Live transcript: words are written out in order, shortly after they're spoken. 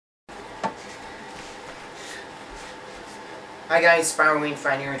Hi guys, Parody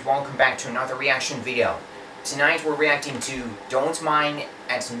here and welcome back to another reaction video. Tonight we're reacting to Don't Mind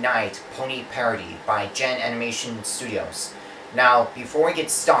at Night Pony Parody by Gen Animation Studios. Now, before we get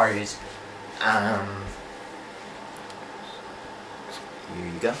started, here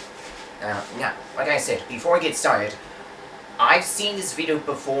you go. Now, like I said, before we get started, I've seen this video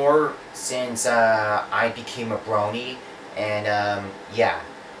before since I became a brony, and yeah,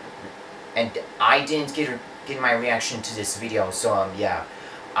 and I didn't get my reaction to this video, so yeah,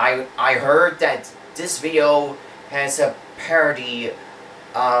 I heard that this video has a parody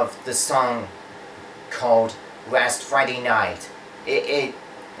of the song called Last Friday Night.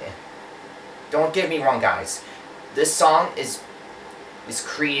 Don't get me wrong, guys. This song is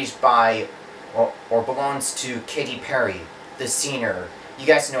created by or belongs to Katy Perry, the singer. You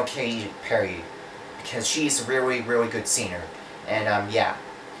guys know Katy Perry because she's a really good singer, and yeah.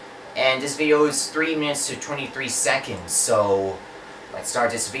 And this video is 3 minutes to 23 seconds, so let's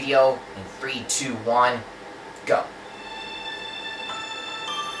start this video in 3, 2, 1, go.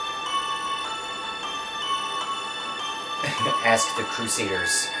 Ask the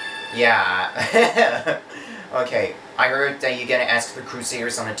Crusaders. Yeah. Okay, I heard that you're gonna ask the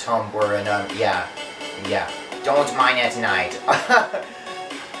Crusaders on a Tumblr, and yeah. Don't mind at night.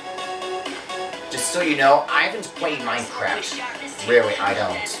 Just so you know, I haven't played Minecraft. Really, I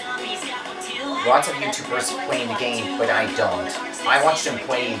don't. Lots of YouTubers playing the game, but I don't. I watch them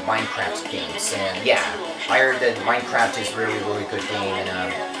play Minecraft games, and yeah, I heard that Minecraft is really good game,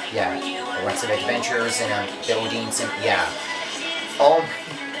 and yeah, lots of adventures and buildings, and yeah. Oh,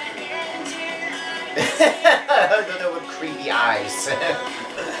 the creepy eyes.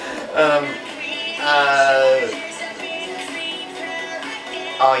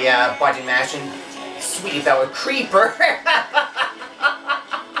 Oh yeah, button mashing. Sweetie Bella Creeper.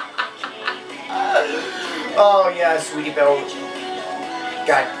 Oh yeah, Sweetie Belle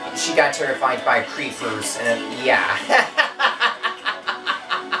got terrified by creepers, and yeah.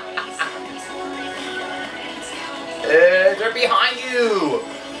 They're behind you.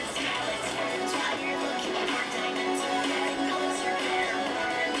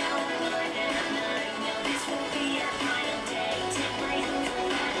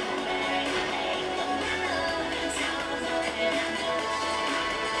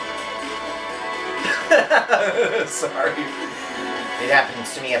 Sorry. It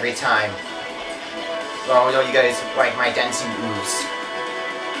happens to me every time. Well, I know you guys like my dancing moves.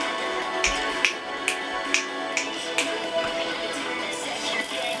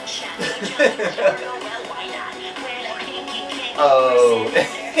 Oh.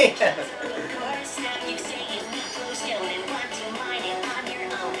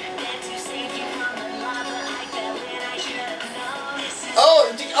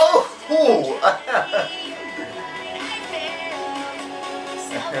 Ooh.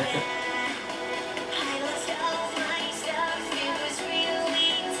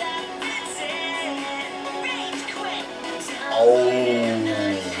 Oh.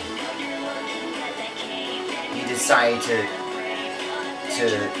 You decided to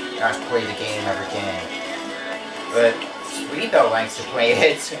not play the game ever again. But Sweetie Belle likes to play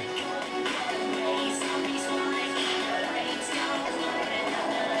it.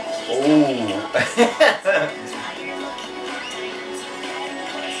 Oh.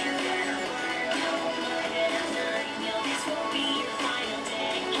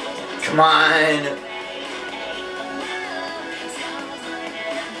 Come on.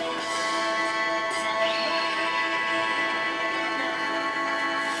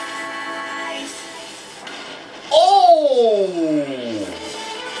 Oh.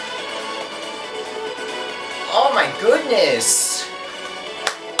 Oh my goodness.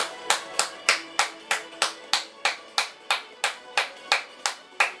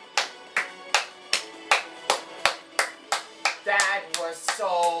 That was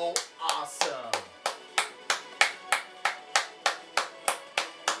so awesome.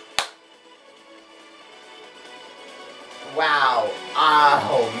 Wow.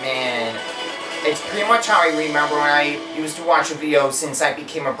 Oh man. It's pretty much how I remember when I used to watch a video since I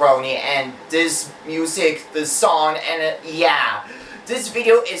became a brony, and this music, the song, and yeah. This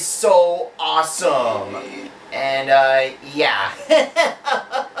video is so awesome. And yeah.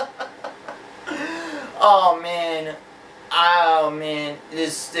 Oh man. Oh man,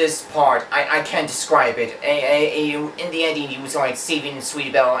 this part, I can't describe it. In the ending, he was like saving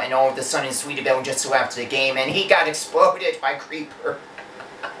Sweetie Belle, and all of a sudden Sweetie Belle just left the game, and he got exploded by Creeper.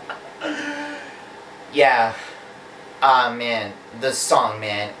 Yeah. Ah man, the song,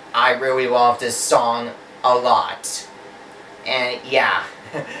 man. I really love this song a lot. And yeah.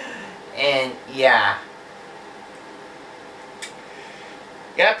 And yeah.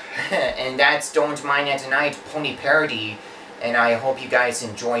 Yep, and that's Don't Mind It Tonight, Pony Parody, and I hope you guys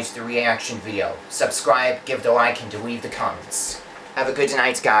enjoyed the reaction video. Subscribe, give it a like, and to leave the comments. Have a good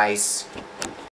night, guys.